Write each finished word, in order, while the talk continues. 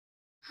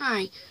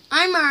Hi,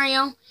 I'm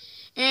Mario,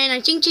 and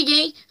I think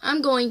today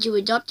I'm going to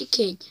adopt a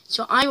kid,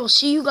 so I will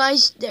see you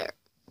guys there.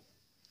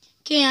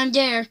 Okay, I'm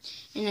there,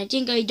 and I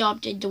think I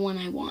adopted the one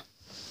I want.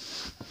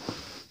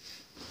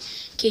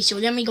 Okay, so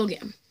let me go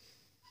get him.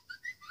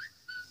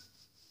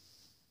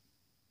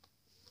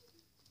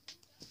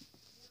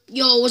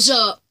 Yo, what's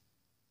up?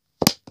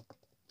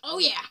 Oh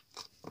yeah.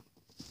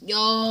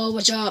 Yo,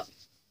 what's up?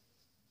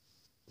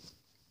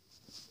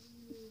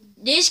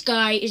 This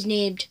guy is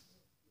named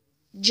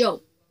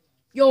Joe.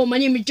 Yo, my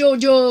name is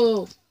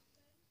Jojo.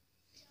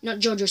 Not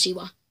Jojo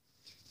Siwa.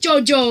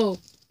 Jojo.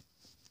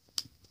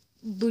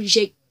 Booty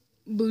shake.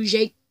 Booty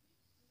shake.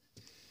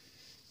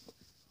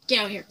 Get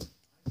out here.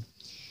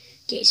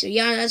 Okay, so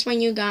yeah, that's my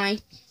new guy.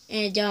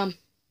 And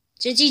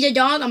since he's a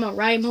dog, I'm gonna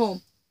ride him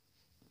home.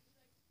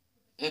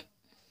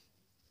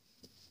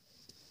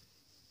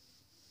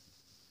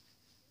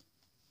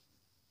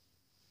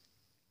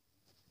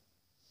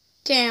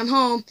 Okay, I'm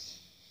home.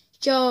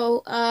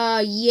 So,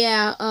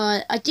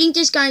 I think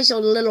this guy's a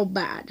little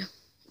bad.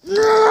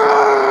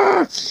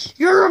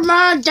 You're a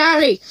mad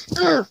daddy.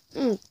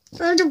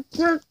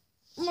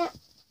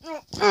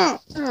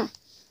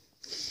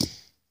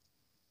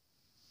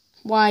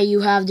 Why you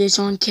have this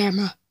on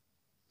camera?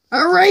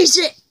 Erase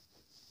it!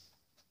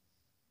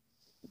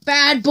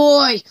 Bad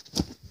boy!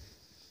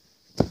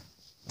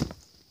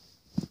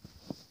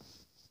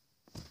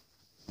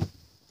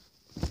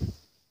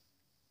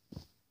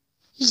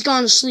 He's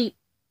gone to sleep.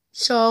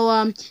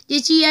 So,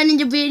 this is the end of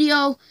the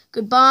video.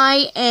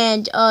 Goodbye,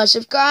 and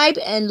subscribe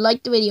and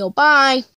like the video. Bye!